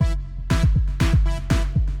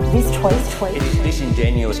This tweet. It is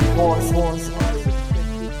disingenuous. Was offensive.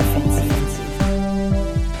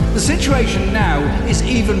 The situation now is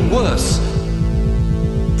even worse.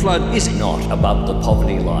 Flood is Not above the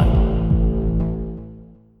poverty line.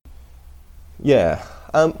 Yeah.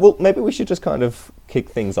 Well, maybe we should just kind of kick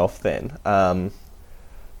things off then.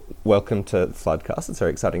 Welcome to Floodcast. It's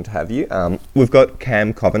very exciting to have you. We've got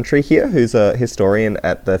Cam Coventry here, who's a historian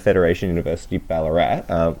at the Federation University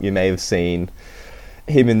Ballarat. You may have seen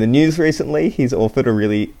him in the news recently. He's authored a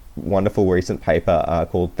really wonderful recent paper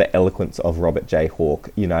called The Eloquence of Robert J. Hawke,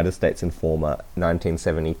 United States Informer,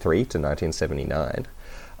 1973 to 1979.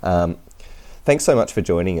 Thanks so much for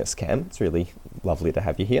joining us, Cam. It's really lovely to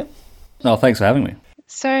have you here. Oh, thanks for having me.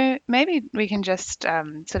 So maybe we can just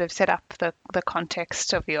sort of set up the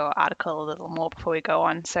context of your article a little more before we go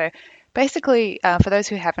on. So basically, for those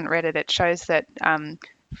who haven't read it, it shows that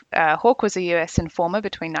Hawke was a US informer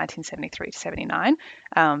between 1973 to 79.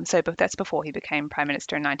 But that's before he became Prime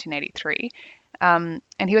Minister in 1983. And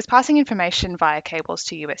he was passing information via cables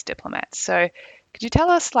to US diplomats. So could you tell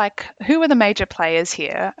us, who were the major players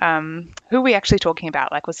here? Who are we actually talking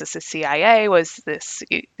about? Was this the CIA? Was this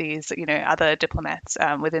these, other diplomats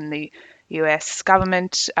within the US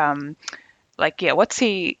government? Who's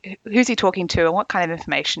he talking to, and what kind of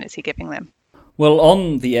information is he giving them? Well,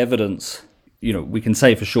 on the evidence, we can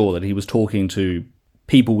say for sure that he was talking to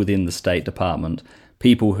people within the State Department,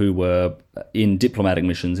 people who were in diplomatic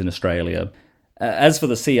missions in Australia. As for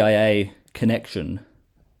the CIA connection,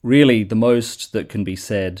 really, the most that can be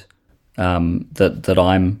said that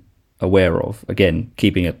I'm aware of, again,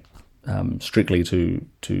 keeping it strictly to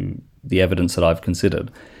the evidence that I've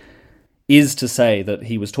considered, is to say that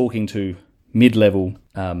he was talking to mid-level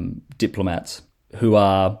diplomats who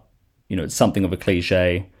are, it's something of a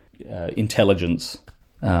cliche, intelligence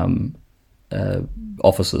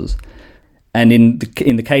officers. And in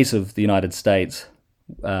the case of the United States,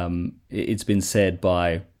 it's been said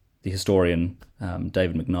by the historian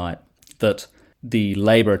David McKnight that the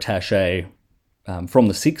Labour attaché from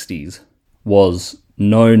the 60s was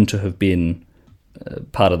known to have been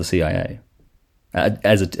part of the CIA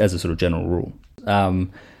as a sort of general rule.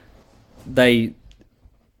 They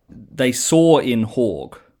saw in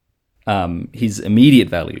Hawke his immediate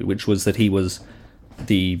value, which was that he was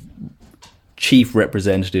the chief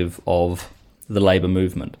representative of the Labour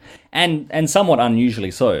movement, and somewhat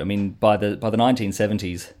unusually so. I mean, by the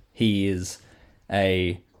 1970s, he is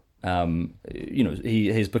he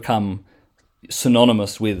has become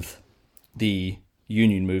synonymous with the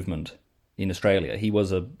union movement in Australia. He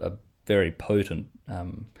was a very potent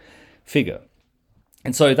figure.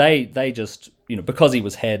 And so they just, because he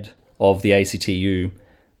was head of the ACTU,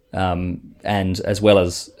 and as well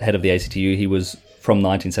as head of the ACTU, he was, from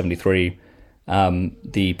 1973,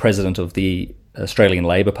 the president of the Australian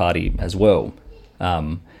Labor Party as well.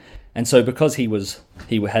 And so because he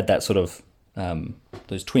had that sort of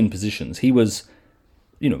those twin positions, he was,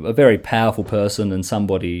 a very powerful person and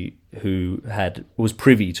somebody who was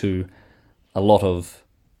privy to a lot of,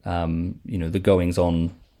 the goings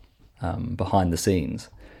on behind the scenes.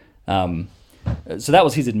 So that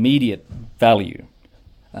was his immediate value.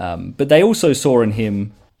 But they also saw in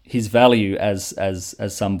him his value as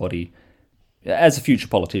somebody, as a future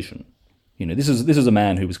politician. This is a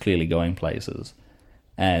man who was clearly going places,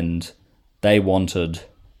 and they wanted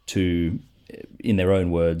to, in their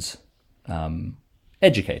own words,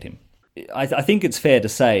 educate him. I think it's fair to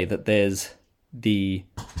say that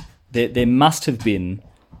there must have been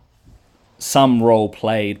some role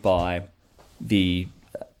played by the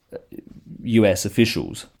US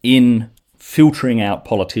officials in filtering out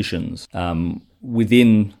politicians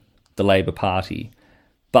within the Labour Party,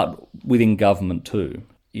 but within government too.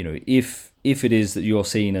 If it is that you're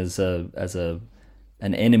seen as an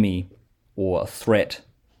enemy or a threat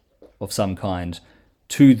of some kind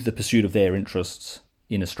to the pursuit of their interests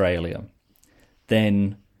in Australia,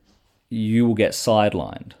 then you will get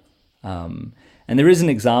sidelined. And there is an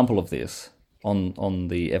example of this on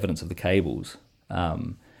the evidence of the cables,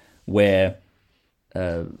 where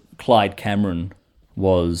Clyde Cameron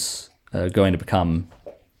was going to become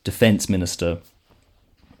Defence Minister,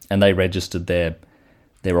 and they registered their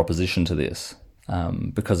opposition to this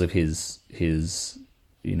because of his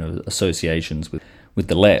associations with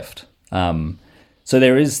the left. So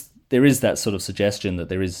there is that sort of suggestion that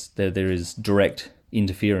there is direct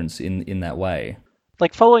interference in that way.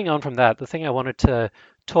 Following on from that, the thing I wanted to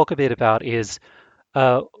talk a bit about is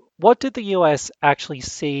what did the US actually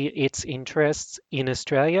see its interests in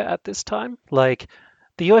Australia at this time? The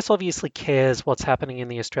US obviously cares what's happening in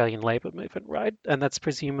the Australian labour movement, right? And that's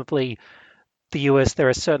presumably the US, there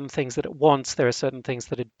are certain things that it wants, there are certain things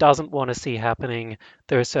that it doesn't want to see happening,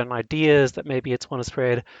 there are certain ideas that maybe it's want to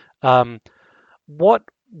spread. What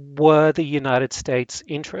were the United States'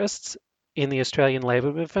 interests in the Australian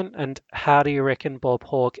labour movement, and how do you reckon Bob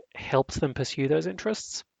Hawke helps them pursue those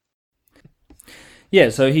interests? Yeah,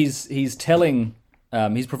 so he's telling,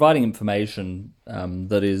 he's providing information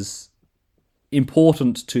that is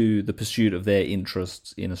important to the pursuit of their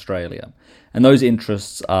interests in Australia, and those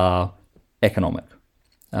interests are economic,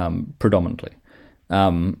 predominantly.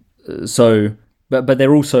 But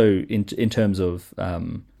they're also in terms of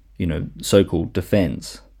so-called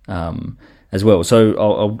defence as well. So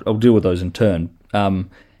I'll deal with those in turn.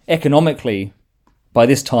 Economically, by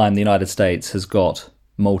this time, the United States has got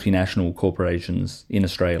multinational corporations in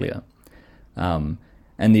Australia, and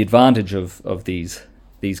the advantage of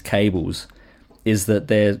these cables is that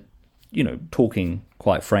they're talking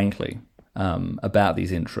quite frankly about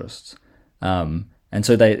these interests, and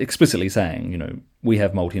so they're explicitly saying, we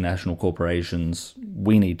have multinational corporations,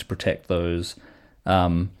 we need to protect those,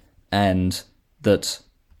 and that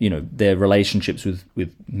their relationships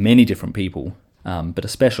with many different people, but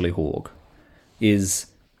especially Hawke, is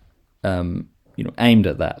aimed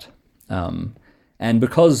at that. And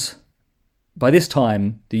because by this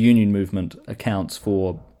time the union movement accounts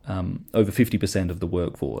for over 50% of the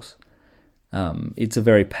workforce, it's a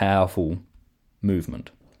very powerful movement.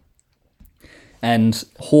 And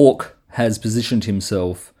Hawke has positioned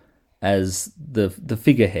himself as the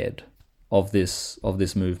figurehead of this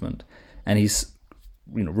movement, and he's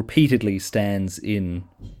repeatedly stands in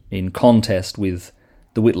contest with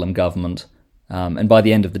the Whitlam government, and by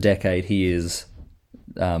the end of the decade he is,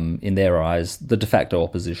 in their eyes, the de facto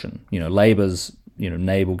opposition. Labor's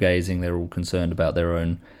navel gazing, they're all concerned about their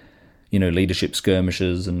own leadership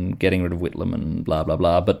skirmishes and getting rid of Whitlam and blah blah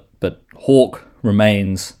blah, but Hawke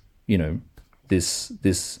remains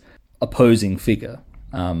this opposing figure,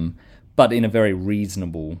 but in a very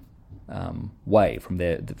reasonable way from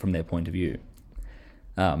their point of view.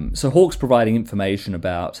 So Hawke's providing information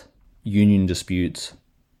about union disputes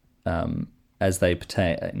as they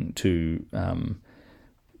pertain to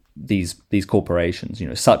these corporations,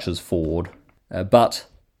 such as Ford, but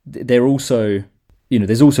they're also,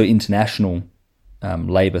 there's also international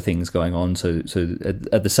labour things going on. So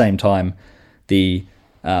at the same time, the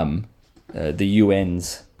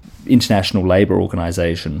UN's International Labour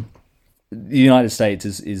Organization, the United States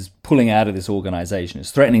is pulling out of this organization,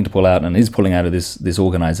 is threatening to pull out, and is pulling out of this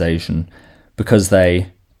organization because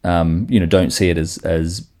they don't see it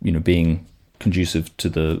as being conducive to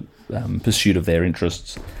the pursuit of their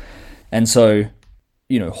interests. And so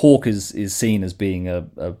Hawke is seen as being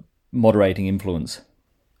a moderating influence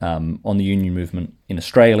on the union movement in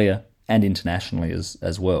Australia and internationally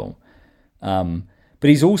as well. But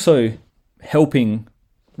he's also helping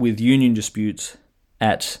with union disputes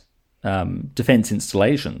at defence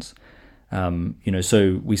installations.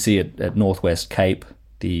 So we see it at Northwest Cape,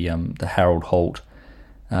 the Harold Holt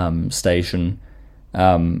station,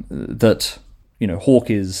 that Hawke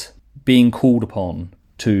is being called upon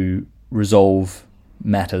to resolve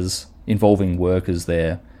matters involving workers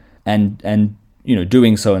there, and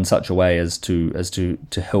doing so in such a way as to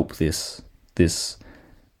help this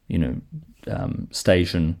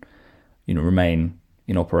station remain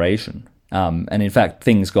in operation. And in fact,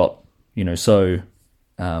 things got so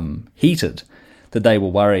heated that they were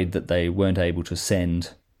worried that they weren't able to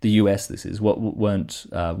send the US. Were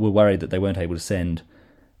worried that they weren't able to send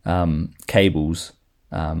cables,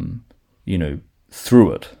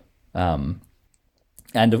 through it. And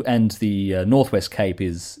the Northwest Cape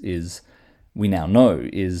is we now know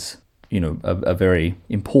is a very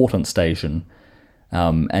important station.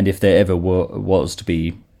 And if there ever was to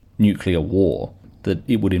be nuclear war, that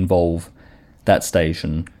it would involve that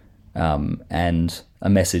station, and a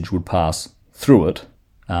message would pass through it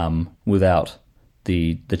without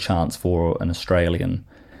the chance for an Australian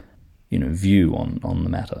view on the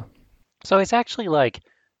matter. So it's actually like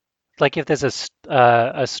if there's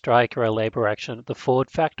a strike or a labour action at the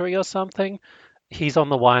Ford factory or something, he's on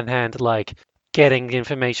the one hand getting the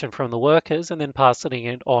information from the workers and then passing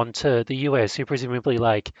it on to the US, who presumably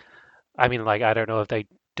I don't know if they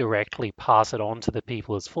directly pass it on to the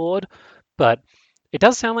people as Ford, but it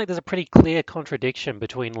does sound like there's a pretty clear contradiction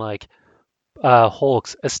between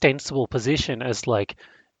Hawke's ostensible position as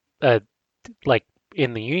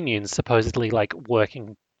in the unions, supposedly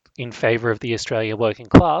working in favor of the Australia working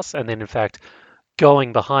class, and then in fact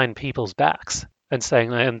going behind people's backs and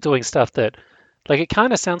saying and doing stuff that it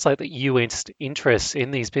kind of sounds like the UN's interests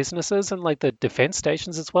in these businesses and the defense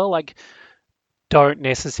stations as well don't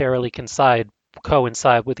necessarily coincide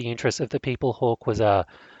coincide with the interests of the people Hawke was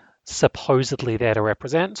supposedly there to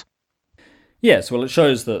represent. Yes, well, it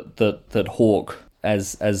shows that Hawke,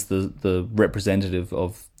 as the representative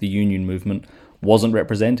of the union movement, wasn't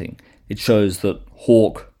representing. It shows that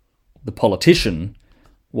Hawke, the politician,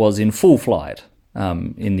 was in full flight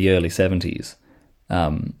in the early 70s.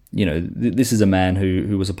 This is a man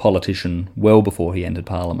who was a politician well before he entered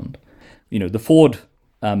Parliament. The Ford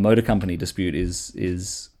Motor Company dispute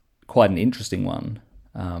is quite an interesting one.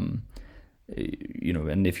 And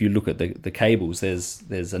if you look at the cables,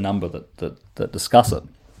 there's a number that discuss it.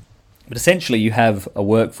 But essentially, you have a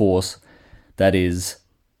workforce that is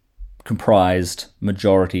comprised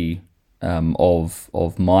majority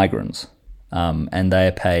of migrants, and they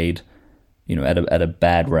are paid, at a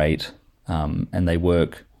bad rate, and they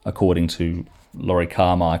work according to Laurie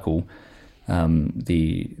Carmichael,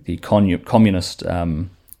 the communist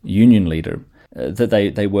union leader, that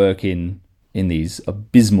they work in these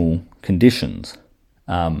abysmal conditions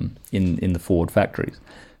in the Ford factories.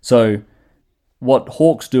 So what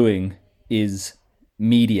Hawke's doing is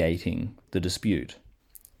mediating the dispute.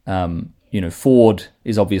 Ford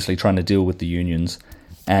is obviously trying to deal with the unions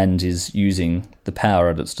and is using the power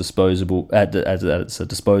at its disposal,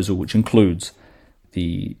 which includes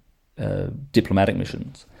the diplomatic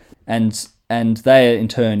missions, and they are in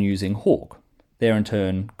turn using Hawke. They're in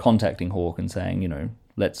turn contacting Hawke and saying,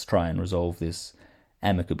 let's try and resolve this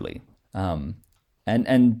amicably. They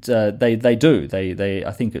do. They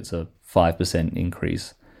I think it's a 5%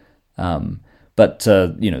 increase. But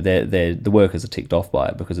the workers are ticked off by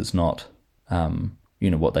it because it's not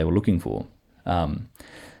what they were looking for.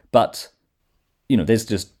 But there's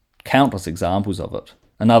just countless examples of it.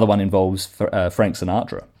 Another one involves Frank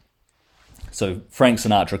Sinatra. So Frank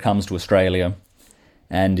Sinatra comes to Australia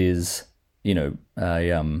and is a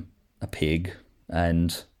pig,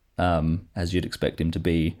 and as you'd expect him to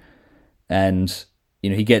be, and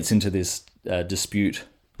he gets into this dispute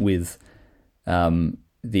with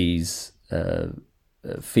these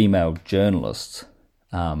female journalists,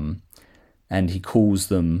 and he calls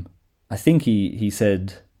them, I think he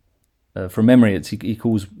said, from memory, he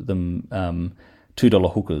calls them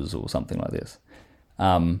 $2 hookers or something like this,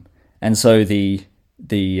 and so the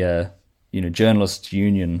journalists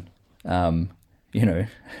union,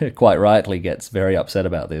 quite rightly gets very upset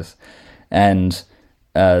about this, and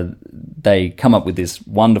they come up with this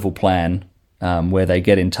wonderful plan where they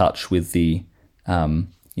get in touch with the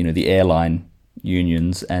airline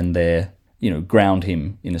unions, and they're ground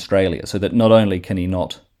him in Australia, so that not only can he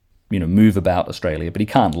not move about Australia, but he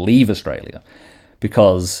can't leave Australia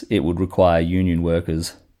because it would require union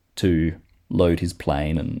workers to load his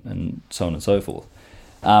plane and so on and so forth.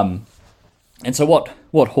 And so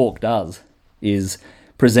what Hawke does is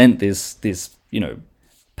present this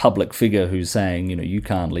public figure who's saying, you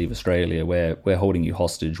can't leave Australia, we're holding you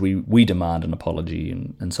hostage, we demand an apology,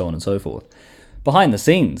 and so on and so forth. Behind the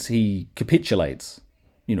scenes, he capitulates,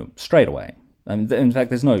 straight away. In fact,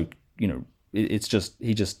 there's no, it's just,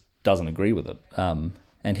 he just doesn't agree with it. And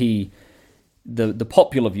the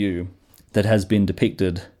popular view that has been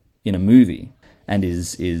depicted in a movie and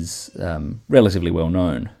is relatively well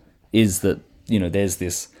known is that, there's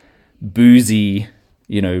this boozy,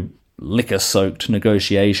 liquor-soaked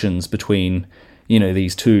negotiations between,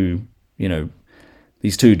 these two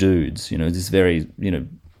dudes, this very,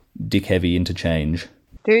 dick-heavy interchange.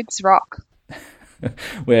 Dudes rock.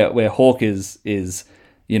 where Hawke is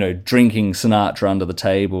drinking Sinatra under the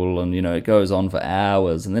table, and it goes on for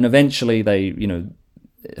hours, and then eventually they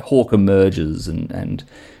Hawke emerges and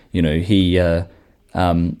he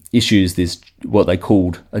issues this, what they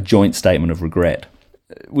called a joint statement of regret,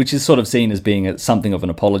 which is sort of seen as being something of an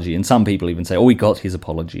apology, and some people even say, oh, we got his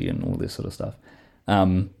apology and all this sort of stuff.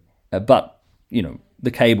 But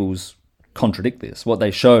the cables contradict this. What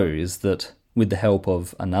they show is that with the help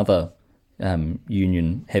of another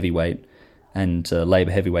union heavyweight and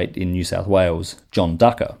Labour heavyweight in New South Wales, John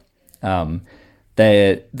Ducker,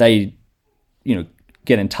 they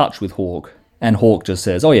get in touch with Hawke, and Hawke just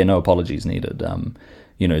says, oh yeah, no apologies needed.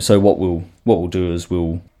 So what we'll do is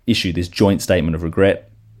we'll issue this joint statement of regret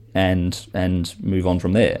and move on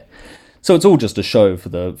from there. So it's all just a show for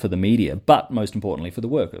the media, but most importantly for the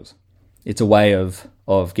workers. It's a way of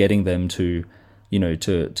getting them to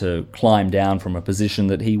to climb down from a position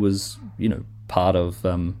that he was part of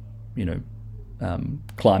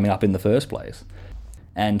climbing up in the first place,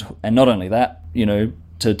 and not only that,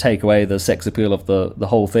 to take away the sex appeal of the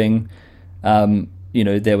whole thing.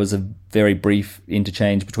 There was a very brief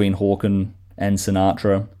interchange between Hawke and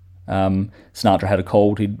Sinatra. Sinatra had a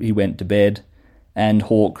cold, he went to bed, and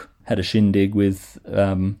Hawke had a shindig with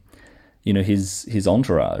his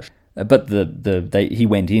entourage. But he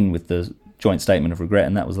went in with the joint statement of regret,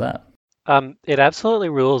 and that was that. It absolutely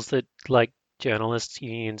rules that like journalists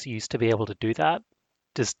unions used to be able to do that.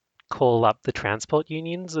 Just call up the transport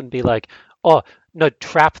unions and be like, "Oh no,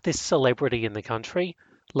 trap this celebrity in the country.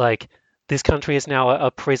 Like this country is now a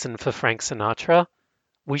prison for Frank Sinatra.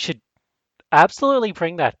 We should absolutely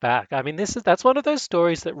bring that back." I mean, that's one of those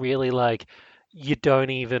stories that really like you don't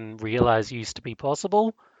even realize used to be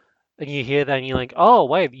possible. And you hear that and you're like, "Oh,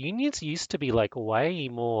 wait, unions used to be like way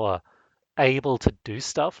more able to do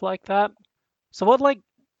stuff like that." So what like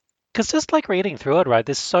because just like reading through it, right,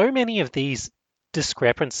 there's so many of these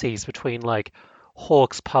discrepancies between like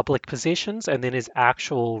Hawke's public positions and then his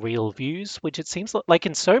actual real views, which it seems like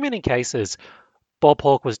in so many cases, Bob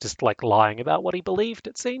Hawke was just like lying about what he believed,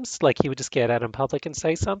 it seems. Like he would just get out in public and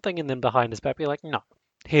say something and then behind his back be like, no.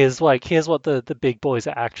 Here's what the big boys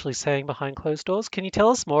are actually saying behind closed doors. Can you tell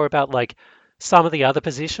us more about like some of the other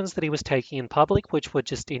positions that he was taking in public, which were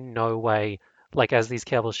just in no way, like as these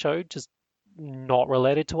cables showed, just not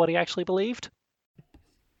related to what he actually believed?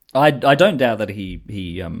 I don't doubt that he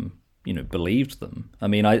believed them. I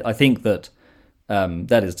mean, I think that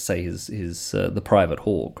that is to say his the private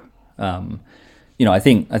Hawke. I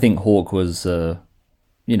think Hawke was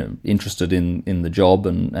interested in the job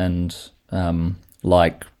and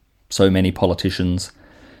like so many politicians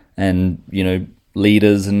and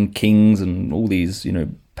leaders and kings and all these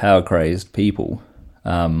power crazed people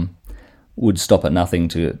would stop at nothing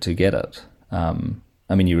to get it. I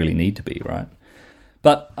mean, you really need to be, right?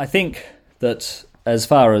 But I think that as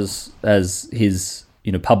far as his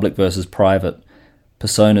public versus private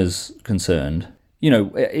persona's concerned,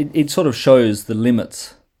 it sort of shows the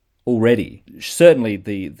limits already. Certainly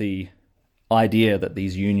the idea that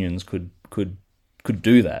these unions could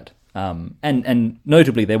do that. And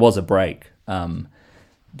notably there was a break.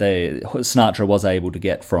 Sinatra was able to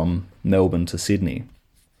get from Melbourne to Sydney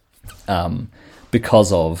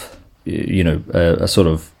because of a sort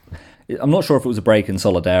of, I'm not sure if it was a break in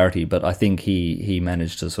solidarity, but I think he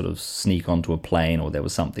managed to sort of sneak onto a plane, or there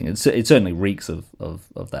was something. It certainly reeks of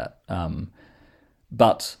that.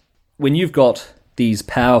 But when you've got these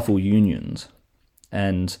powerful unions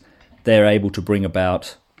and they're able to bring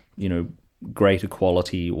about, great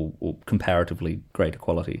equality or comparatively great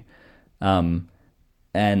equality,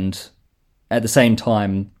 and at the same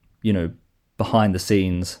time, behind the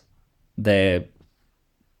scenes, they're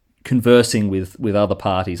conversing with other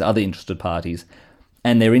parties, other interested parties,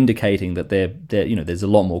 and they're indicating that they're there's a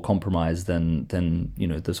lot more compromise than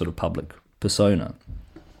the sort of public persona.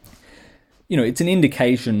 It's an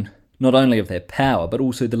indication not only of their power, but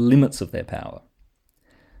also the limits of their power.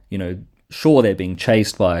 Sure, they're being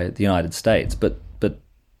chased by the United States, but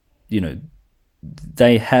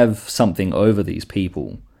they have something over these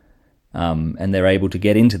people, and they're able to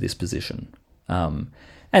get into this position.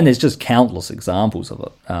 And there's just countless examples of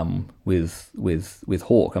it with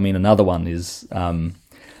Hawke. I mean, another one is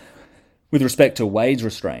with respect to wage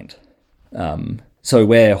restraint. So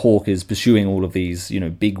where Hawke is pursuing all of these,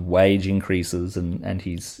 big wage increases, and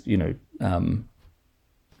he's,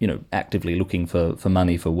 actively looking for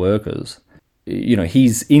money for workers.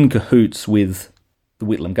 He's in cahoots with the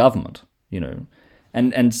Whitlam government.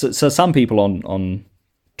 And so some people on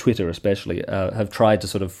Twitter especially have tried to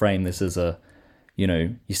sort of frame this as a,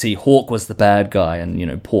 you see, Hawke was the bad guy,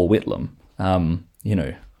 and poor Whitlam.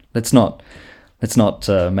 Let's not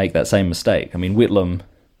make that same mistake. I mean, Whitlam,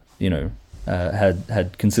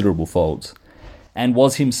 had considerable faults, and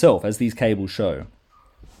was himself, as these cables show,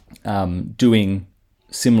 doing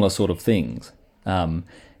similar sort of things.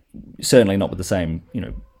 Certainly not with the same,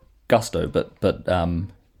 gusto, but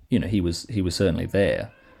he was certainly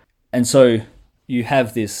there, and so you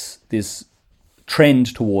have this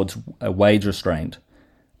trend towards a wage restraint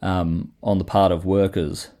on the part of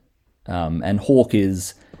workers, and Hawke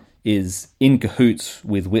is in cahoots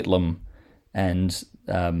with Whitlam and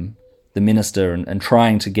the minister, and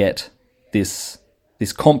trying to get this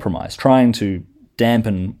compromise, trying to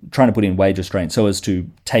put in wage restraint so as to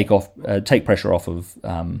take pressure off of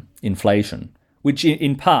inflation, which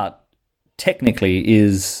in part technically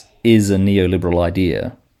is a neoliberal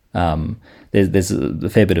idea. There's a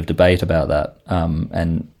fair bit of debate about that,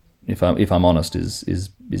 and if I'm honest, is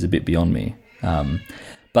a bit beyond me.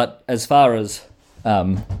 But as far as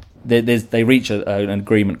they reach an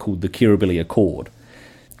agreement called the Kirribilli Accord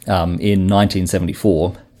in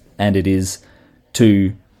 1974, and it is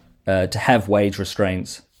to have wage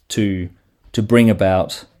restraints to bring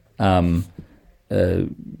about the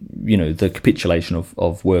capitulation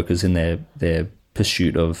of workers in their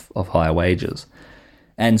pursuit of higher wages.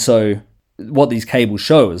 And so what these cables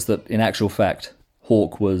show is that, in actual fact,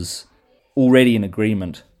 Hawke was already in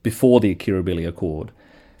agreement before the Kirribilli Accord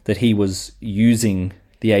that he was using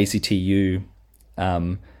the ACTU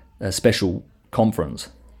a special conference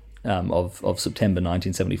of September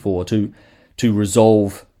 1974 to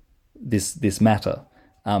resolve this matter,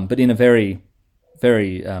 but in a very,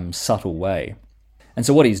 very subtle way. And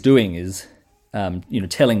so what he's doing is,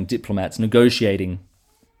 telling diplomats, negotiating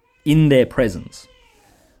in their presence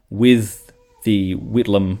with the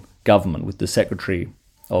Whitlam government, with the secretary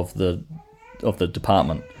of the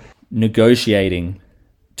department, negotiating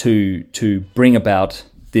to bring about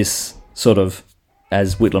this sort of,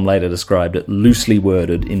 as Whitlam later described it, loosely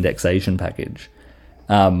worded indexation package,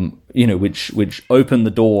 which opened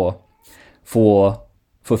the door for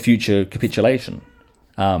future capitulation,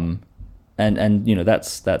 and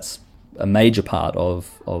that's a major part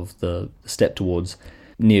of the step towards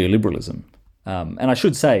neoliberalism. And I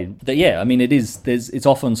should say that it's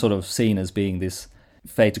often sort of seen as being this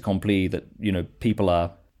fait accompli that people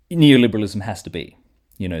are, neoliberalism has to be,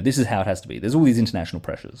 this is how it has to be. There's all these international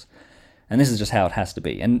pressures, and this is just how it has to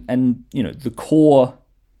be. And the core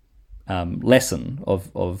lesson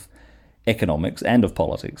of economics and of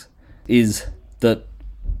politics is that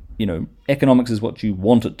economics is what you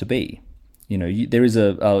want it to be. There is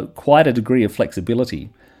quite a degree of flexibility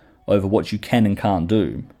over what you can and can't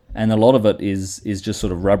do, and a lot of it is just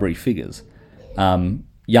sort of rubbery figures.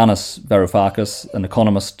 Yanis Varoufakis, an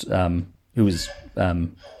economist who is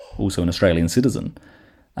also an Australian citizen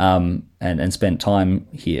and spent time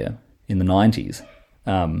here in the 90s,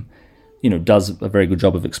 does a very good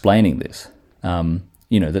job of explaining this.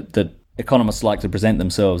 That economists like to present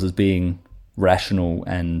themselves as being rational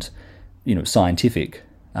and scientific,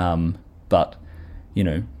 but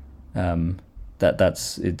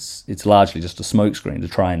it's largely just a smokescreen to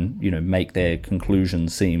try and make their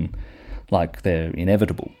conclusions seem like they're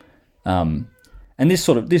inevitable. And this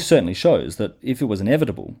certainly shows that if it was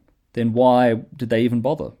inevitable, then why did they even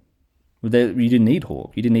bother? You didn't need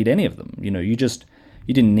Hawke. You didn't need any of them. You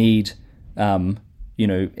didn't need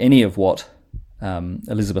any of what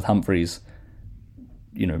Elizabeth Humphreys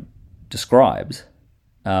describes,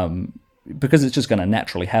 because it's just going to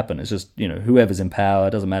naturally happen. It's just whoever's in power,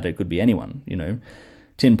 doesn't matter. It could be anyone.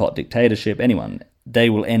 Tin pot dictatorship, anyone. They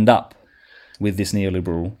will end up with this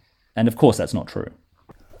neoliberal, and of course that's not true.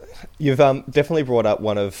 You've definitely brought up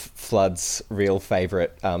one of Flood's real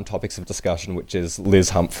favourite topics of discussion, which is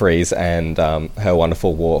Liz Humphreys and her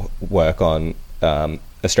wonderful work on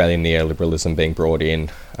Australian neoliberalism being brought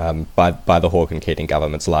in by the Hawke and Keating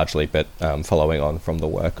governments largely, but following on from the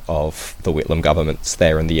work of the Whitlam governments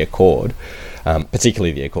there in the Accord,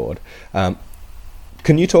 particularly the Accord.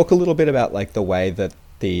 Can you talk a little bit about the way that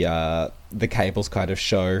the cables kind of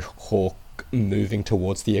show Hawke moving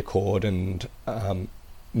towards the Accord, and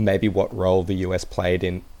maybe what role the US played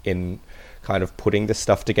in kind of putting this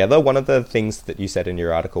stuff together? One of the things that you said in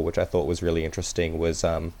your article, which I thought was really interesting, was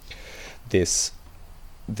this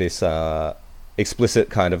explicit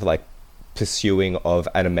kind of pursuing of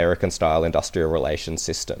an American-style industrial relations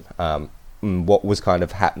system. What was kind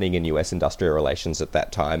of happening in US industrial relations at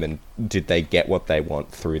that time, and did they get what they want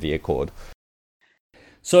through the Accord?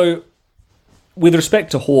 So, with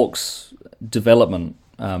respect to Hawke's development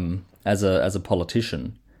as a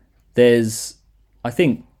politician, there's, I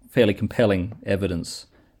think, fairly compelling evidence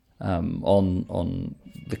on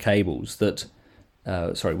the cables that,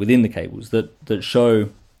 within the cables that show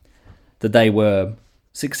that they were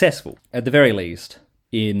successful, at the very least,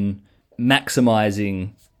 in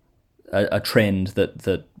maximising a trend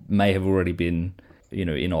that may have already been,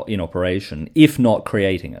 in operation, if not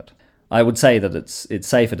creating it. I would say that it's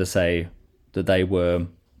safer to say that they were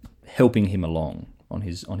helping him along on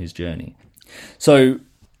his journey. So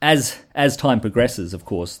as time progresses, of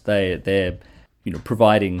course, they're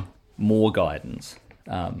providing more guidance,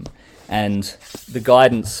 and the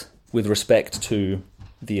guidance with respect to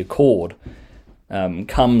the Accord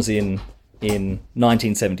comes in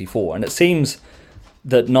 1974, and it seems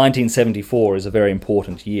that 1974 is a very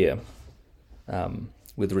important year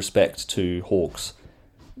with respect to Hawke's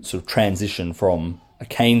sort of transition from a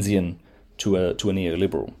Keynesian to a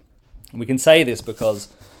neoliberal. And we can say this because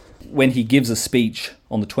when he gives a speech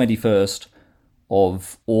on the 21st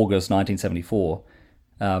of August 1974,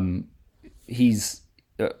 he's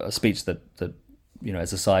a speech that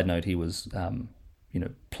as a side note, he was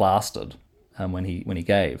plastered when he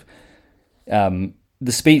gave. The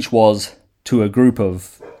speech was to a group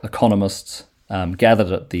of economists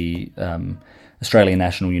gathered at the Australian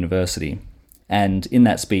National University, and in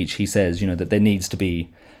that speech he says, that there needs to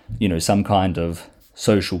be, some kind of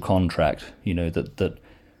social contract, that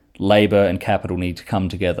labour and capital need to come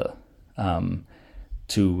together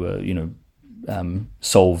to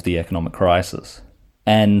solve the economic crisis.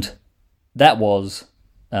 And that was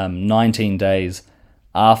 19 days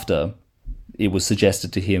after it was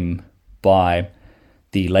suggested to him by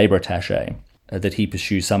the labour attaché that he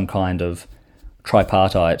pursue some kind of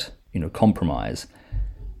tripartite, compromise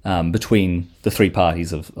between the three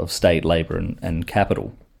parties of state, labour, and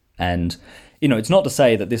capital. And it's not to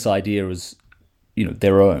say that this idea is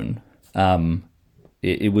their own.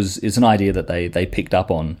 It's an idea that they picked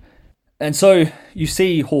up on, and so you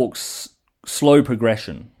see Hawke's slow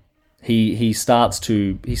progression. He starts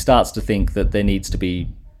to think that there needs to be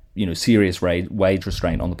serious wage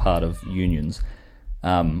restraint on the part of unions,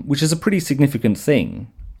 which is a pretty significant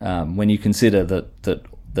thing when you consider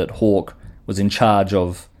that Hawke was in charge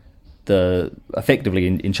of effectively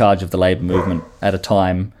in charge of the labour movement at a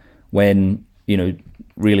time when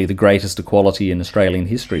really the greatest equality in Australian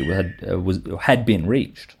history had been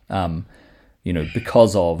reached,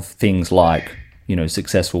 because of things like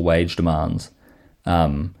successful wage demands,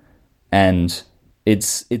 and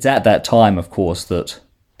it's at that time, of course, that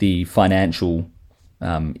the financial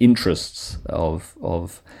interests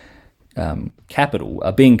of capital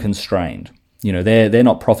are being constrained. They're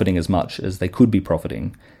not profiting as much as they could be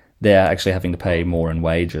profiting. They're actually having to pay more in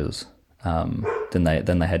wages than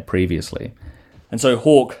they had previously. And so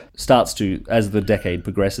Hawke starts to, as the decade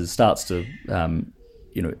progresses,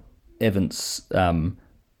 evince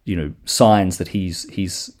signs that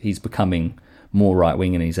he's becoming more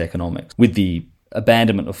right-wing in his economics, with the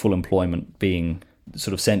abandonment of full employment being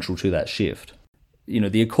sort of central to that shift.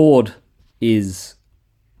 The Accord is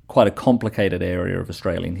quite a complicated area of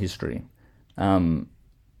Australian history. I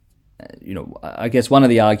guess one of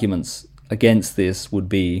the arguments against this would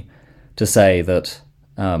be to say that,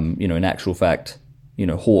 in actual fact,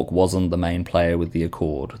 Hawke wasn't the main player with the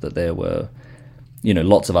Accord, that there were,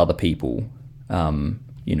 lots of other people,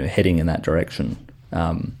 heading in that direction.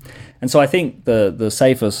 And so I think the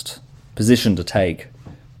safest position to take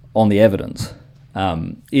on the evidence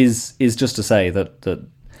is just to say that the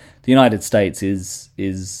United States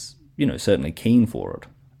is certainly keen for it,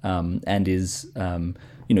 and is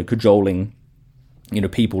cajoling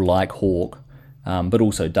people like Hawke, but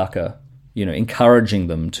also Ducker, encouraging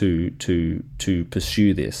them to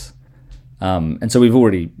pursue this. And so we've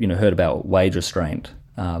already heard about wage restraint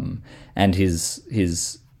and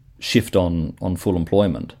his shift on full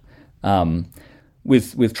employment.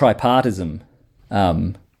 With tripartism,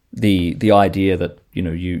 the idea that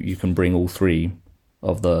you can bring all three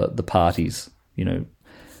of the parties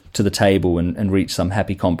to the table and reach some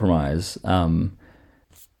happy compromise,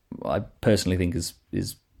 I personally think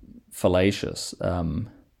is fallacious.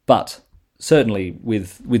 But certainly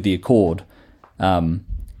with the Accord,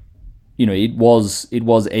 it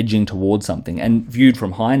was edging towards something. And viewed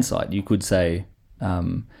from hindsight, you could say,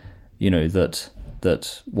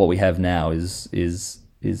 that what we have now is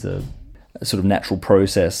a sort of natural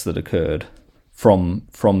process that occurred from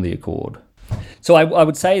the Accord. So I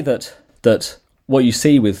would say that what you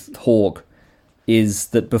see with Hawke is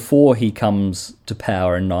that before he comes to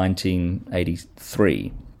power in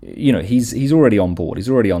 1983, he's already on board. He's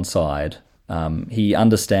already on side. He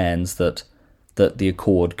understands that the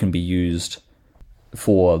Accord can be used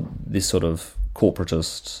for this sort of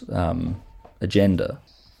corporatist agenda.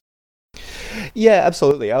 Yeah,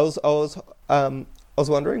 absolutely. I was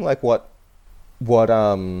wondering, like, what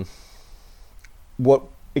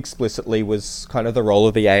explicitly was kind of the role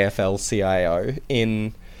of the AFL-CIO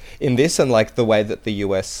in this, and like the way that the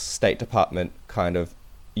US State Department kind of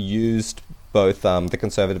used both the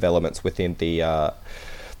conservative elements within the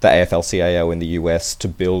AFL-CIO in the US to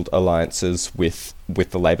build alliances with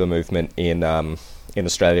the labour movement in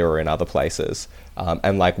Australia or in other places,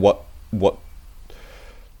 and like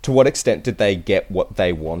to what extent did they get what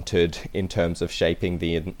they wanted in terms of shaping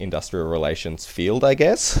the industrial relations field, I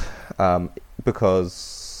guess,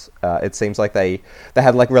 because it seems like they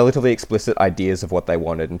had like relatively explicit ideas of what they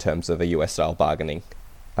wanted in terms of a US style bargaining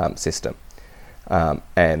system,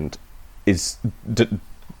 and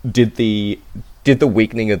did the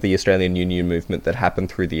weakening of the Australian union movement that happened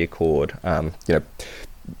through the Accord,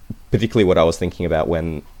 particularly what I was thinking about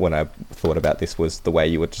when I thought about this was the way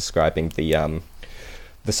you were describing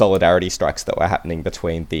the solidarity strikes that were happening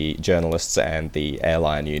between the journalists and the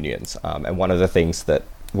airline unions, and one of the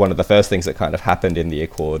first things that kind of happened in the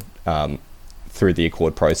Accord, through the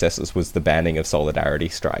Accord processes, was the banning of solidarity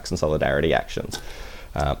strikes and solidarity actions.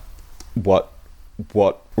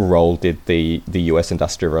 What role did the US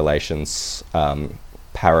industrial relations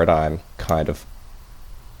paradigm kind of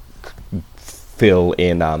fill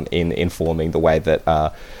in informing the way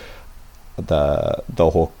that the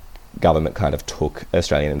Hawke government kind of took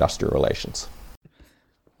Australian industrial relations?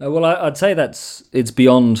 Well, I'd say it's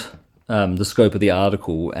beyond the scope of the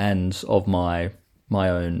article and of my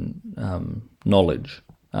own knowledge.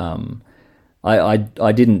 I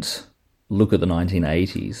didn't look at the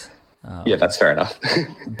 1980s. Yeah, that's fair enough.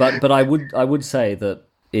 but I would say that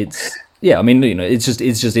it's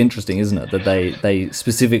it's just interesting, isn't it, that they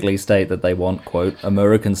specifically state that they want, quote,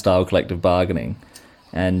 American style collective bargaining,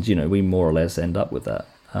 and we more or less end up with that.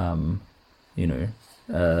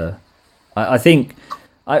 I think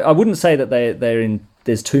I wouldn't say that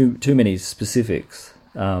there's too many specifics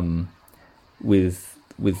with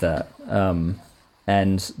that,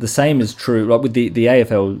 and the same is true like with the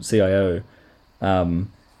AFL-CIO.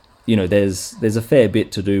 There's a fair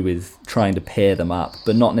bit to do with trying to pair them up,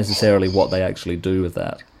 but not necessarily what they actually do with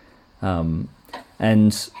that.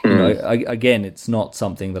 Again, it's not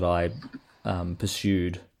something that I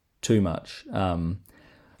pursued too much.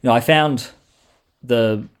 I found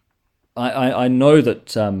I know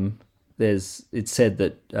that it's said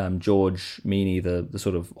that George Meany, the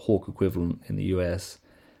sort of Hawke equivalent in the US,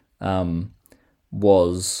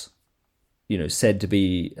 was said to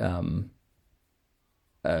be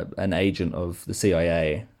an agent of the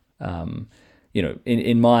CIA.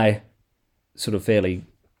 In my sort of fairly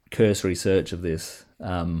cursory search of this,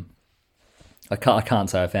 I can't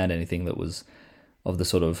say I found anything that was of the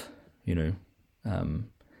sort of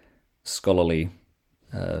scholarly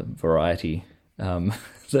variety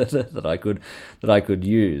that I could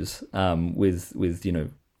use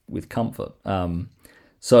with comfort.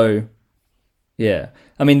 So yeah,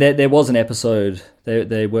 I mean there was an episode.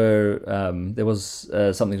 There was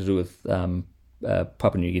something to do with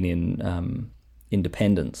Papua New Guinean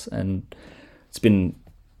independence, and it's been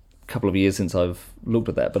a couple of years since I've looked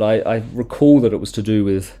at that. But I recall that it was to do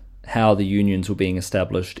with how the unions were being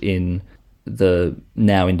established in the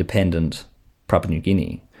now independent Papua New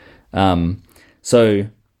Guinea. So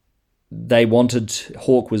they wanted,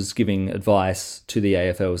 Hawke was giving advice to the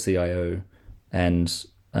AFL-CIO and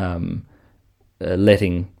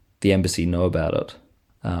letting the embassy know about it,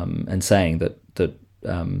 and saying that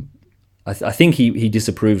I think he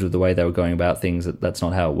disapproved of the way they were going about things, that's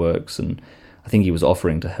not how it works, and I think he was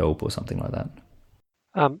offering to help or something like that.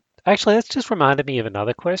 Actually, that's just reminded me of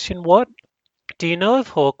another question. What do you know if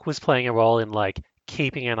Hawke was playing a role in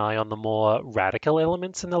keeping an eye on the more radical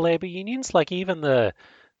elements in the labor unions? Even the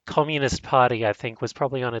Communist Party, I think, was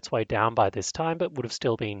probably on its way down by this time, but would have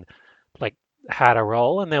still been had a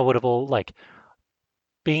role, and there would have all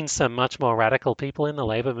been some much more radical people in the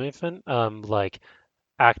labor movement,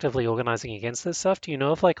 actively organizing against this stuff. Do you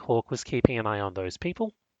know if Hawke was keeping an eye on those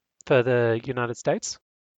people for the United States?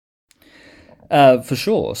 For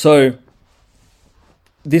sure. So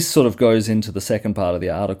this sort of goes into the second part of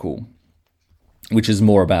the article, which is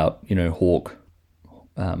more about Hawke,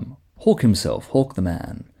 Hawke himself, Hawke the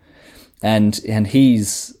man, and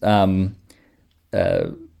he's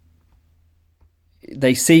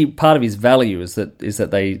they see part of his value is that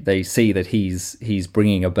they see that he's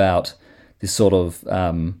bringing about this sort of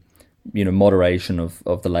moderation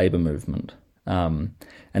of the labor movement, and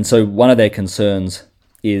so one of their concerns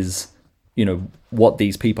is what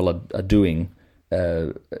these people are doing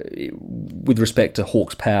with respect to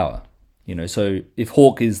Hawke's power. So if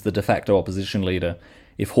Hawke is the de facto opposition leader,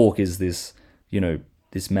 if Hawke is this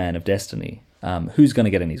this man of destiny, who's going to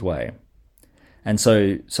get in his way? And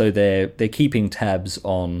so they're keeping tabs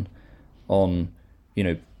on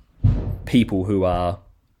people who are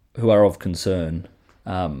of concern.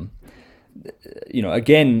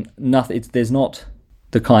 Again, nothing. There's not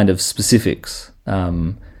the kind of specifics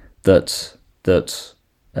that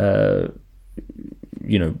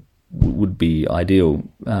would be ideal.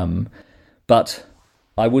 But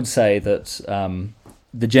I would say that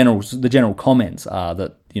the general comments are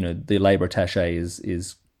that the Labour attaché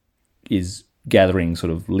is gathering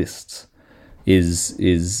sort of lists,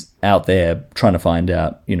 is out there trying to find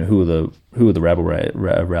out who are the rabble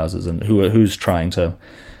rousers and who's trying to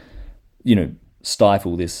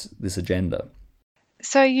stifle this agenda.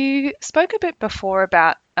 So you spoke a bit before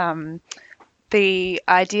about the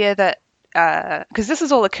idea that because this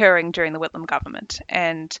is all occurring during the Whitlam government,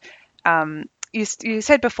 and you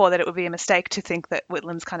said before that it would be a mistake to think that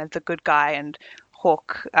Whitlam's kind of the good guy and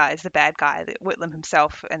Hawke is the bad guy. That Whitlam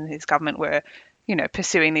himself and his government were,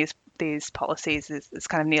 pursuing these policies, this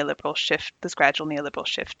kind of neoliberal shift, this gradual neoliberal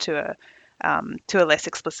shift to a less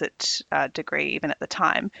explicit degree, even at the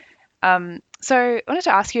time. So I wanted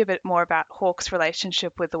to ask you a bit more about Hawke's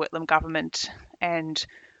relationship with the Whitlam government and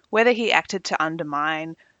whether he acted to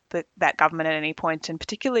undermine that government at any point, and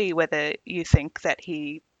particularly whether you think that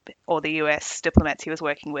he or the US diplomats he was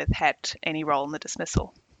working with had any role in the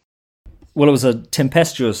dismissal. Well, it was a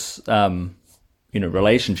tempestuous,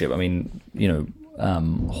 relationship. I mean,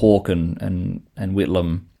 Hawke and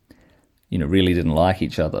Whitlam, really didn't like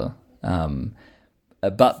each other.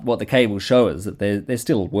 But what the cables show is that they're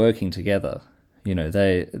still working together.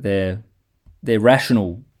 They're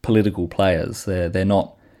rational political players. They're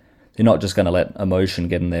not just going to let emotion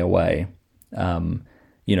get in their way.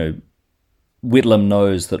 Whitlam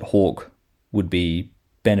knows that Hawke would be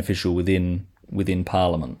beneficial within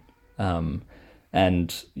Parliament,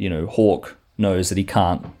 and Hawke knows that he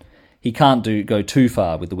can't go too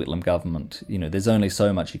far with the Whitlam government. There's only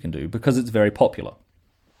so much he can do because it's very popular.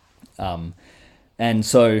 And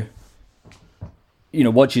so,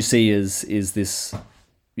 what you see is this,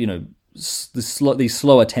 these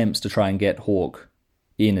slow attempts to try and get Hawke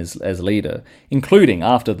in as leader, including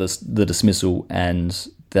after the dismissal, and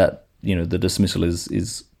that the dismissal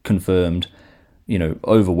is confirmed,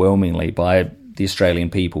 overwhelmingly by the Australian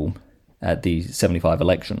people at the 75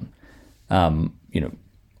 election.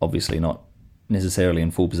 Obviously not necessarily in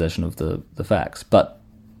full possession of the facts, but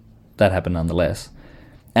that happened nonetheless.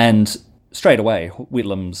 And straight away,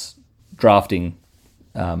 Whitlam's drafting,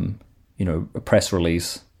 a press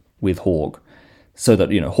release with Hawke, so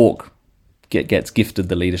that Hawke gets gifted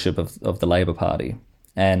the leadership of the Labor Party,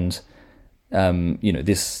 and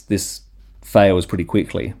this fails pretty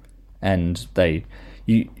quickly, and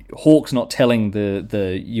Hawke's not telling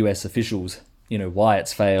the US officials why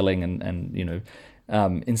it's failing, and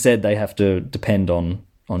instead they have to depend on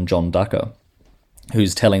John Ducker,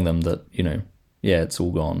 who's telling them that it's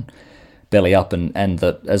all gone belly up, and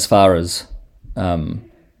that as far as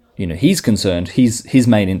he's concerned, his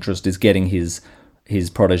main interest is getting his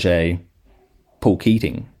protege Paul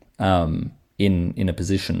Keating in a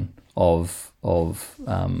position of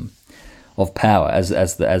power as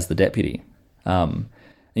the deputy. So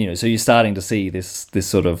you're starting to see this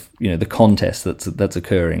sort of the contest that's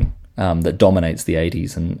occurring that dominates the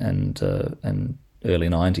 80s and early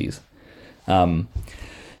 90s.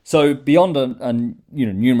 So beyond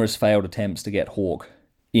numerous failed attempts to get Hawke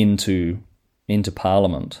into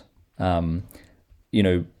Parliament,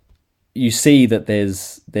 you see that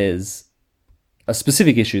there's a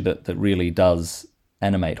specific issue that really does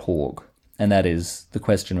animate Hawke, and that is the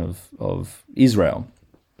question of Israel.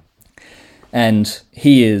 And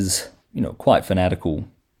he is, quite fanatical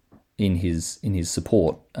in his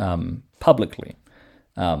support publicly,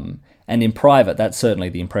 and in private, that's certainly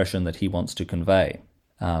the impression that he wants to convey.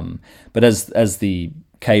 But as the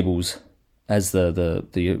cables, as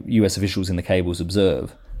the US officials in the cables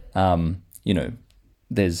observe,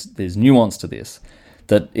 there's nuance to this.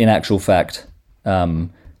 That in actual fact,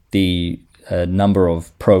 the number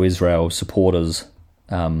of pro-Israel supporters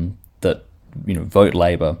that vote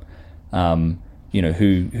Labor,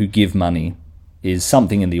 who give money, is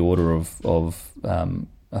something in the order of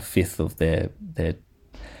a fifth of their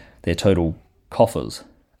total coffers,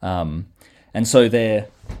 and so their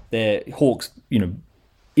Hawke's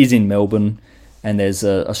is in Melbourne, and there's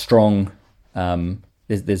a strong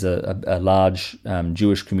there's a large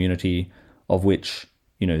Jewish community of which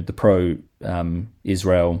the pro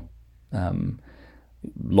Israel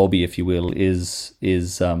lobby, if you will, is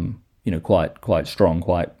quite strong,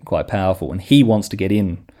 quite powerful, and he wants to get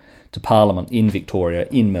in to Parliament in Victoria,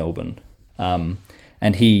 in Melbourne,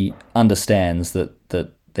 and he understands that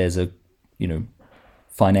there's a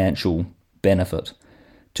financial benefit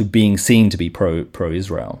to being seen to be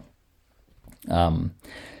pro-Israel,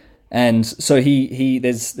 and so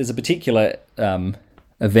there's a particular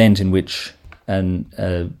event in which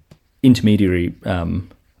an intermediary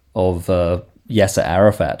of Yasser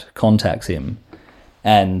Arafat contacts him,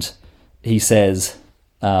 and he says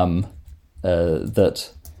that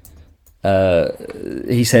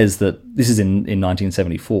this is in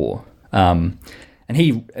 1974, and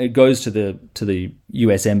he goes to the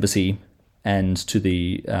U.S. embassy and to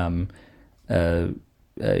the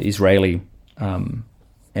Israeli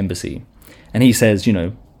embassy, and he says,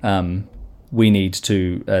 we need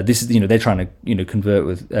to. This is, they're trying to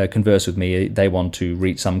converse with me. They want to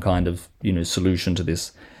reach some kind of solution to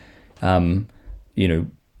this, to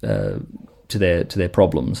their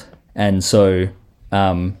problems, and so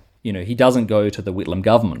he doesn't go to the Whitlam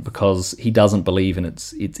government because he doesn't believe in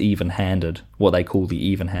its even-handed, what they call the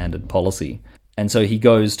even-handed policy, and so he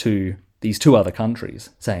goes to these two other countries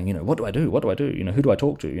saying, what do I do? What do I do? Who do I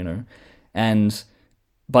talk to? And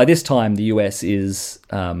by this time the US is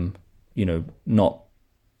not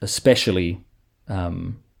especially,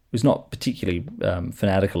 was not particularly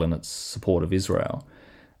fanatical in its support of Israel.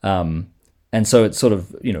 And so it's sort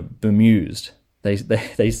of, bemused they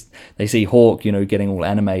see Hawke, getting all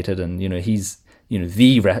animated, and he's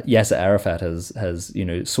the Yasser Arafat has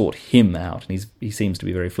sought him out, and he seems to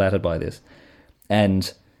be very flattered by this,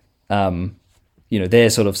 and they're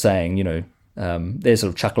sort of saying, they're sort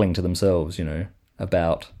of chuckling to themselves,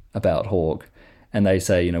 about Hawke, and they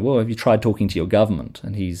say, well, have you tried talking to your government?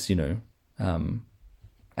 And he's,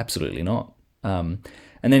 absolutely not. And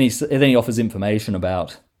then he offers information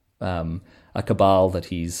about a cabal that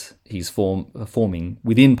he's forming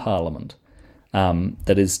within Parliament,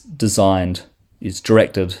 that is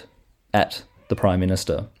directed at the Prime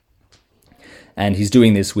Minister. And he's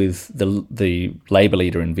doing this with the Labour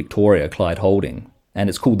leader in Victoria, Clyde Holding, and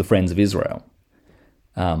it's called the Friends of Israel.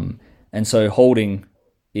 And so Holding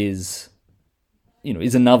is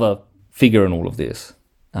another figure in all of this.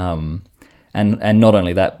 And not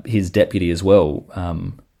only that, his deputy as well,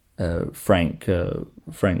 Frank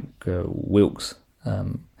Wilkes.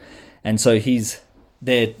 And so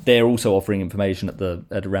they're also offering information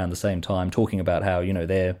at around the same time, talking about how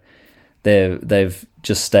they've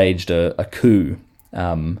just staged a coup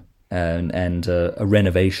and a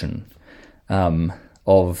renovation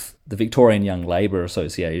of the Victorian Young Labour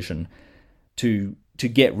Association to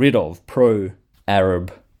get rid of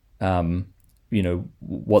pro-Arab,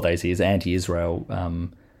 what they see as anti-Israel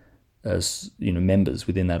members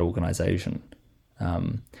within that organisation.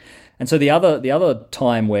 And so the other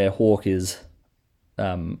time where Hawke is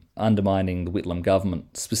undermining the Whitlam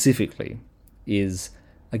government specifically is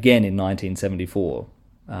again in 1974,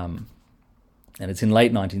 and it's in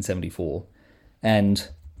late 1974, and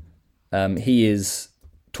he is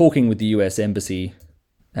talking with the US Embassy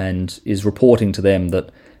and is reporting to them that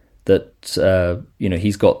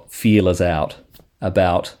he's got feelers out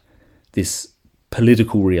about this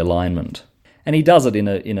political realignment, and he does it in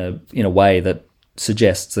a way that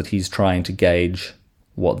suggests that he's trying to gauge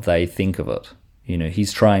what they think of it.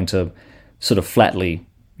 He's trying to sort of flatly,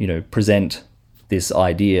 present this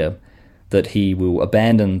idea that he will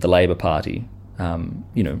abandon the Labour Party.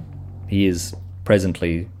 He is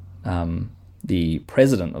presently the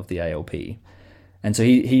president of the ALP, and so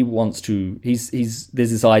he wants to. There's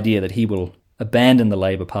this idea that he will abandon the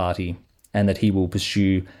Labour Party and that he will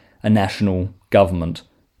pursue a national government,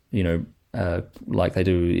 like they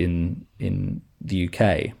do in the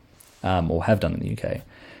UK, or have done in the UK,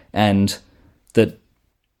 and that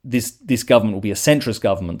this government will be a centrist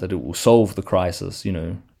government, that it will solve the crisis,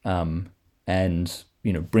 and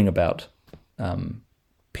bring about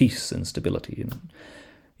peace and stability,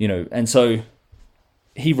 and so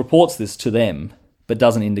he reports this to them, but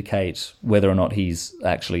doesn't indicate whether or not he's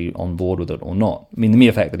actually on board with it or not. I mean, the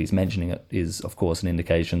mere fact that he's mentioning it is, of course, an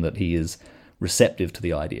indication that he is receptive to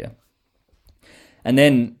the idea. And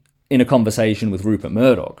then, in a conversation with Rupert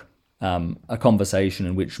Murdoch, a conversation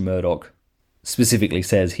in which Murdoch specifically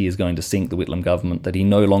says he is going to sink the Whitlam government, that he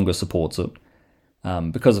no longer supports it,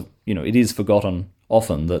 because it is forgotten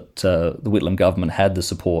often that the Whitlam government had the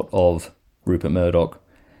support of Rupert Murdoch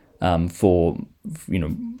for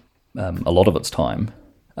a lot of its time,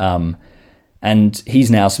 and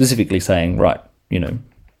he's now specifically saying, right, I'm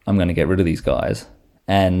going to get rid of these guys,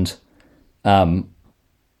 and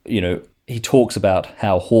he talks about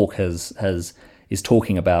how Hawke is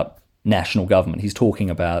talking about national government. He's talking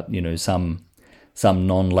about some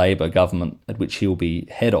non-Labour government at which he'll be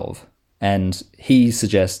head of, and he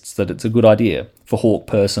suggests that it's a good idea for Hawke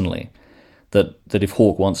personally, that if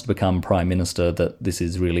Hawke wants to become Prime Minister, that this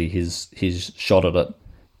is really his shot at it,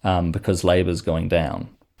 because Labour's going down.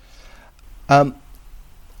 I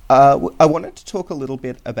wanted to talk a little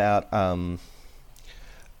bit about,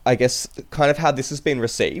 I guess, kind of how this has been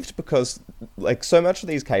received, because so much of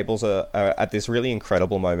these cables are at this really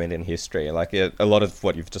incredible moment in history. A lot of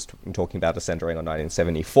what you've just been talking about is centering on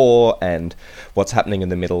 1974 and what's happening in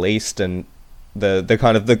the Middle East, and the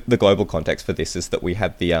kind of the global context for this is that we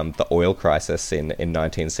had the oil crisis in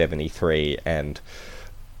 1973, and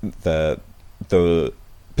the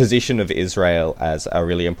position of Israel as a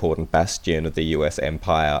really important bastion of the US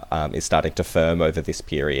empire is starting to firm over this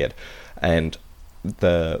period, and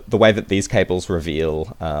the way that these cables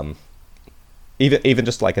reveal even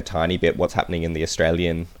just a tiny bit what's happening in the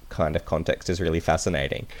Australian kind of context is really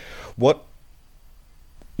fascinating. What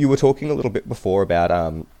you were talking a little bit before about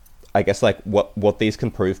I guess what these can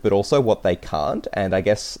prove, but also what they can't, and I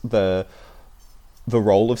guess the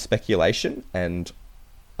role of speculation, and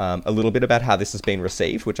a little bit about how this has been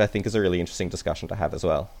received, which I think is a really interesting discussion to have as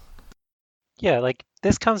well. Yeah,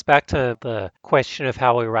 this comes back to the question of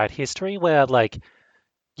how we write history, where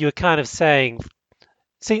you're kind of saying,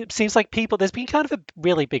 seems like there's been kind of a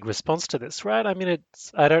really big response to this, right? I mean,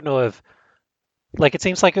 I don't know if like it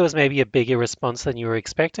seems like it was maybe a bigger response than you were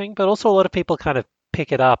expecting, but also a lot of people kind of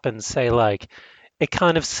pick it up and say like it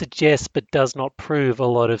kind of suggests but does not prove a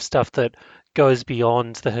lot of stuff that goes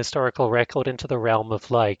beyond the historical record into the realm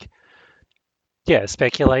of like yeah,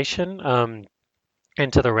 speculation.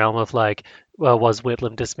 Into the realm of like, well, was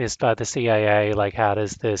Whitlam dismissed by the CIA? Like, how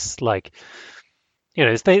does this like,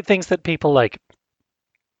 things that people like.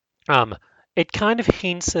 Um, it kind of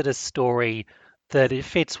hints at a story that it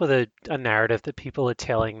fits with a narrative that people are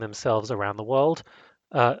telling themselves around the world,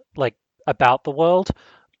 like about the world,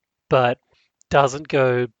 but doesn't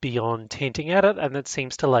go beyond hinting at it, and that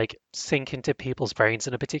seems to like sink into people's brains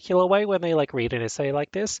in a particular way when they like read an essay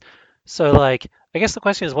like this. So like, I guess the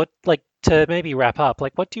question is, what like to maybe wrap up,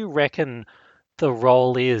 like, what do you reckon the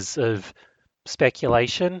role is of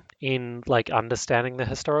speculation in like understanding the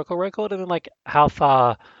historical record, and then like how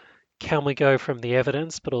far can we go from the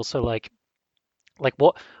evidence, but also like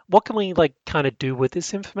what can we like kind of do with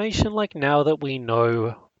this information? Like now that we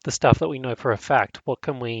know the stuff that we know for a fact, what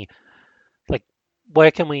can we like?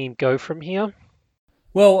 Where can we go from here?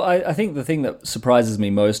 Well, I think the thing that surprises me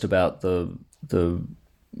most about the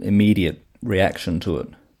immediate reaction to it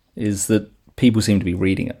is that people seem to be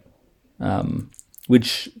reading it,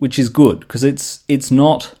 which is good because it's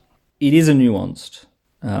not, it is a nuanced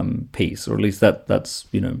piece, or at least that's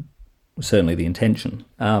certainly the intention.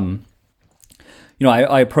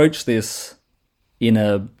 I approach this in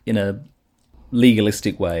a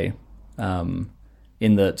legalistic way,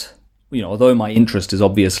 in that although my interest is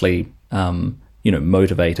obviously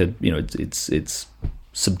motivated, it's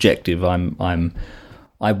subjective.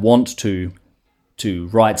 I want to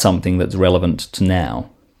write something that's relevant to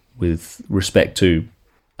now with respect to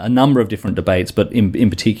a number of different debates, but in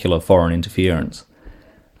particular foreign interference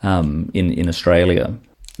in Australia.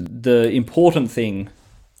 The important thing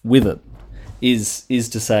with it is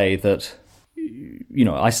to say that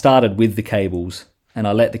I started with the cables and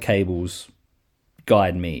I let the cables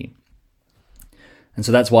guide me. And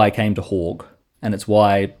so that's why I came to Hawke, and it's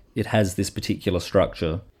why it has this particular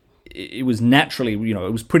structure. It was naturally,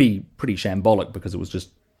 it was pretty shambolic because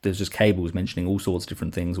there's just cables mentioning all sorts of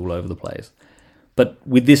different things all over the place. But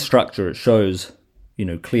with this structure, it shows,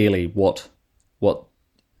 clearly what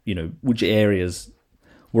which areas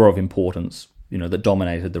were of importance, that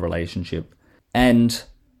dominated the relationship, and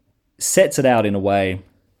sets it out in a way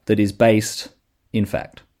that is based in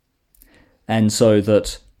fact. And so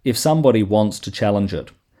that if somebody wants to challenge it,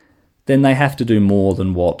 then they have to do more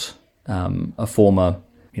than what a former,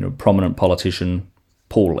 prominent politician,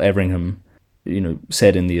 Paul Everingham,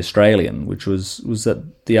 said in The Australian, which was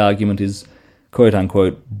that the argument is, quote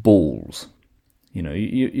unquote, balls.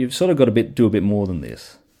 You've sort of got to do a bit more than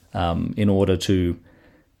this in order to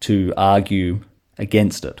argue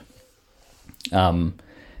against it.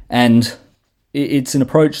 And it's an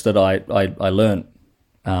approach that I learnt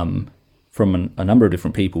from a number of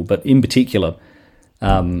different people, but in particular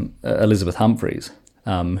Elizabeth Humphreys,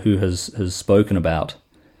 who has spoken about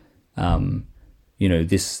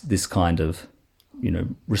this kind of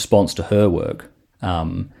response to her work,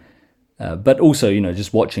 but also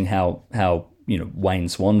just watching how Wayne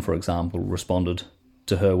Swan, for example, responded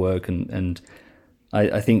to her work, and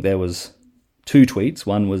I think there was two tweets.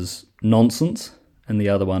 One was nonsense, and the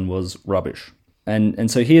other one was rubbish. And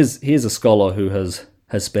so here's a scholar who has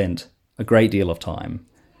spent a great deal of time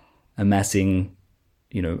amassing,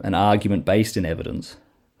 an argument based in evidence,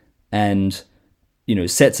 and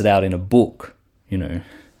sets it out in a book,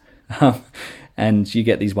 and you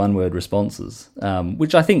get these one-word responses,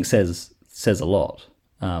 which I think says a lot.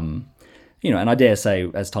 And I dare say,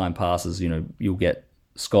 as time passes, you'll get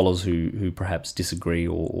scholars who perhaps disagree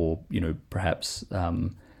or perhaps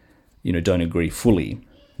don't agree fully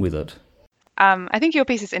with it. I think your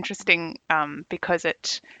piece is interesting because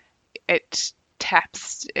it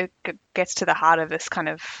gets to the heart of this kind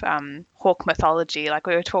of Hawke mythology. Like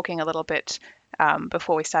we were talking a little bit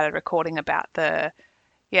before we started recording about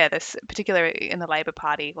this particular in the Labor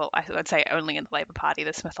Party. Well, I would say only in the Labor Party,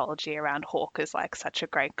 this mythology around Hawke is like such a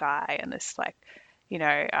great guy and this like,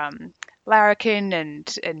 larrikin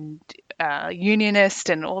and unionist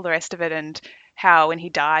and all the rest of it, and how when he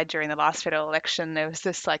died during the last federal election, there was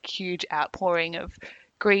this like huge outpouring of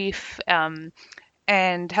grief, and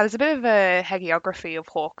how there's a bit of a hagiography of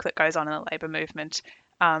Hawke that goes on in the Labor movement,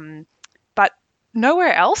 but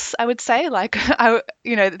nowhere else, I would say. Like,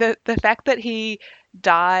 the fact that he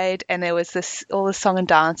died and there was all this song and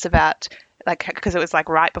dance about, like, because it was like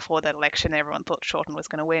right before that election, everyone thought Shorten was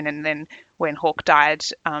going to win, and then when Hawke died,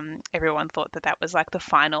 everyone thought that was like the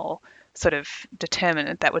final sort of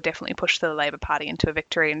determinant that would definitely push the Labor Party into a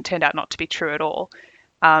victory, and it turned out not to be true at all.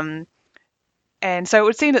 And so it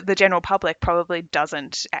would seem that the general public probably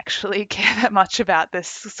doesn't actually care that much about this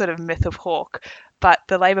sort of myth of Hawke, but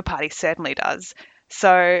the Labor Party certainly does.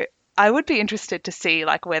 So I would be interested to see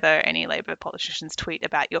like whether any Labor politicians tweet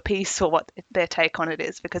about your piece or what their take on it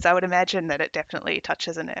is, because I would imagine that it definitely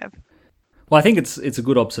touches a nerve. Well, I think it's a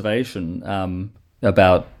good observation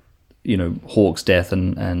about Hawke's death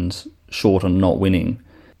and Shorten not winning,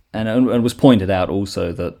 and it was pointed out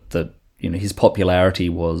also that his popularity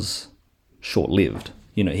was short-lived.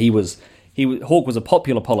 Hawke was a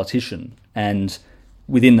popular politician, and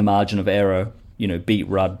within the margin of error, beat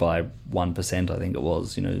Rudd by 1%, I think it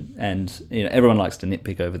was. And everyone likes to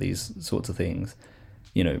nitpick over these sorts of things.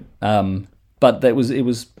 But it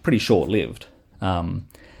was pretty short-lived. And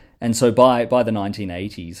so by the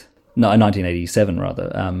 1987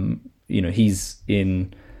 rather, he's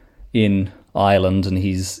in Ireland, and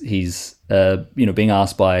he's being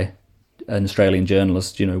asked by an Australian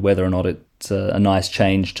journalist, whether or not it's a nice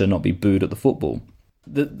change to not be booed at the football.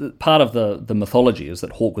 The part of the mythology is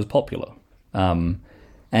that Hawke was popular, and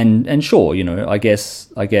sure, I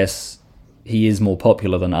guess he is more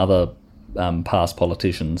popular than other past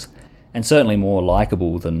politicians, and certainly more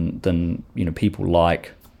likable than people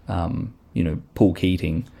like Paul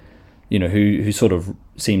Keating, who sort of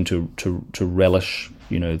seem to relish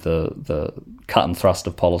the cut and thrust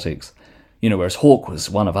of politics, whereas Hawke was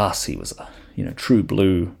one of us. He was a true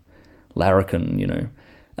blue larrikin.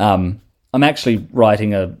 I'm actually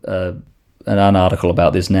writing an article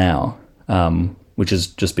about this now, which has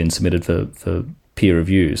just been submitted for peer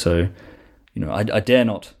review. So, I dare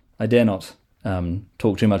not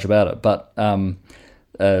talk too much about it. But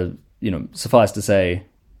suffice to say,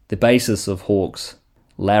 the basis of Hawke's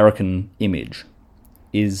larrikin image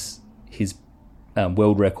is his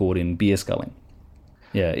world record in beer sculling.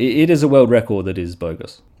 Yeah, it is a world record that is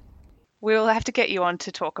bogus. We'll have to get you on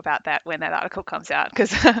to talk about that when that article comes out,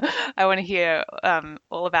 because I want to hear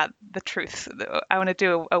all about the truth. I want to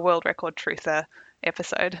do a world record truther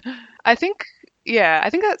episode. I think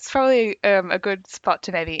that's probably a good spot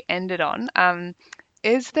to maybe end it on.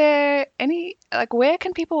 Is there any, where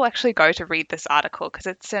can people actually go to read this article? Because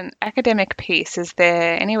it's an academic piece. Is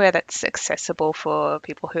there anywhere that's accessible for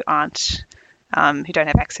people who aren't, who don't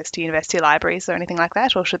have access to university libraries or anything like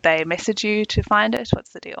that? Or should they message you to find it?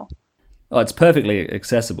 What's the deal? Oh, it's perfectly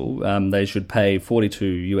accessible. They should pay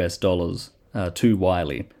 $42 to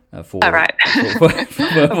Wiley for. All right. But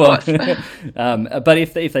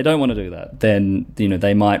if they don't want to do that, then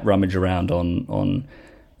they might rummage around on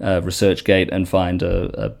ResearchGate and find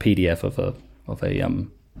a PDF of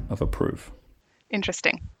a proof.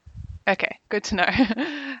 Interesting. Okay, good to know.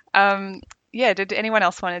 Did anyone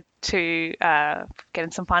else want to get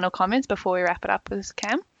in some final comments before we wrap it up with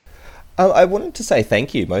Cam? I wanted to say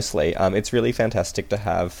thank you mostly. It's really fantastic to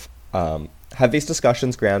have these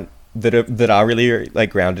discussions that are really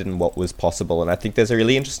grounded in what was possible, and I think there's a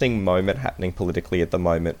really interesting moment happening politically at the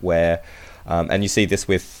moment where, and you see this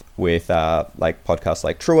with podcasts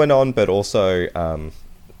like TrueAnon, but also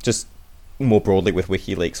just more broadly with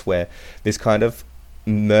WikiLeaks, where this kind of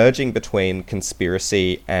merging between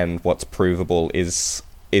conspiracy and what's provable is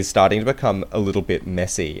starting to become a little bit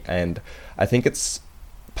messy, and I think it's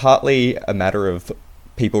partly a matter of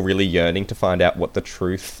people really yearning to find out what the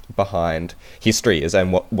truth behind history is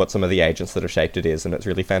and what some of the agents that have shaped it is, and it's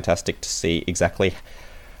really fantastic to see exactly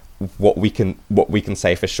what we can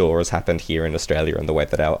say for sure has happened here in Australia and the way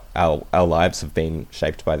that our lives have been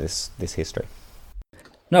shaped by this history.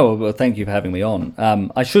 No, well, thank you for having me on.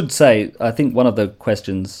 I should say, I think one of the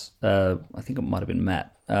questions, I think it might have been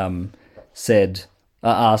Matt,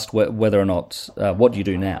 asked whether or not, what do you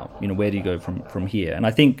do now? Where do you go from here? And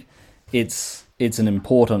I think it's an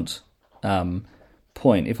important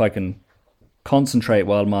point. If I can concentrate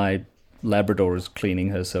while my Labrador is cleaning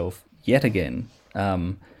herself yet again,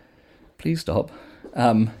 please stop.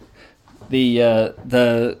 You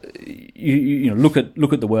look at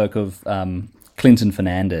the work of Clinton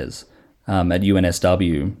Fernandez at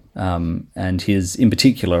UNSW, and his, in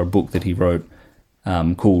particular, a book that he wrote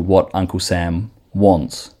called What Uncle Sam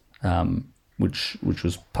Wants, which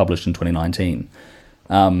was published in 2019.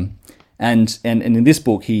 And in this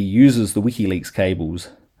book, he uses the WikiLeaks cables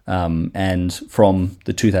and from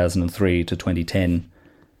the 2003 to 2010,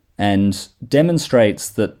 and demonstrates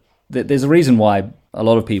that there's a reason why a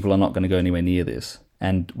lot of people are not going to go anywhere near this,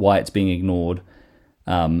 and why it's being ignored,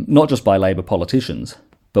 not just by Labor politicians,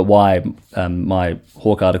 but why my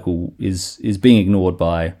Hawke article is being ignored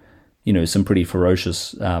by some pretty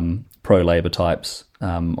ferocious pro-Labor types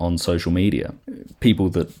on social media, people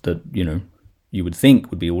that you would think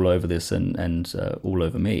would be all over this and all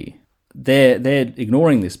over me. they're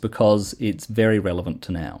ignoring this because it's very relevant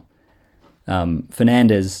to now.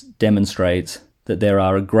 Fernandez demonstrates that there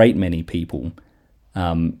are a great many people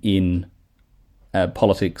in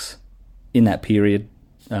politics in that period,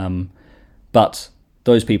 but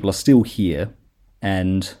those people are still here,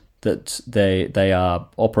 and that they are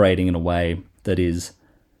operating in a way that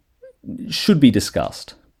should be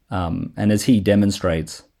discussed. And as he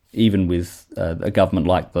demonstrates, even with a government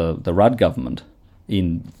like the Rudd government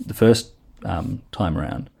in the first time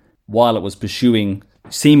around, while it was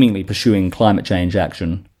seemingly pursuing climate change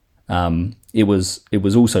action, it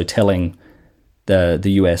was also telling the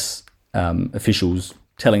US officials,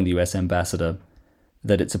 telling the US ambassador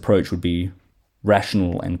that its approach would be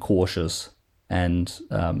rational and cautious, and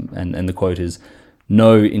the quote is,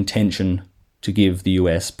 "No intention to give the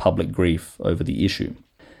US public grief over the issue."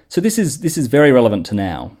 So this is very relevant to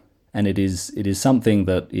now, and it is something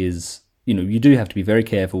that is, you do have to be very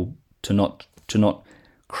careful to not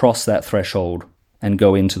cross that threshold and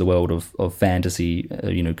go into the world of fantasy,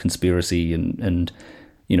 conspiracy and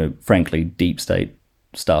frankly deep state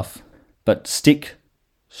stuff, but stick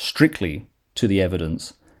strictly to the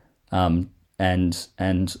evidence, and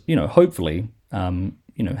hopefully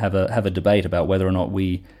have a debate about whether or not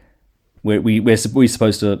we're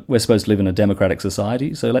supposed to live in a democratic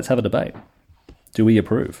society. So let's have a debate. Do we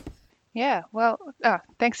approve? Yeah, well,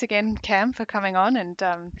 thanks again, Cam, for coming on and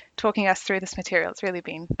talking us through this material. It's really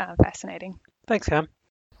been fascinating. Thanks, Cam.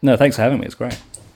 No, thanks for having me. It's great.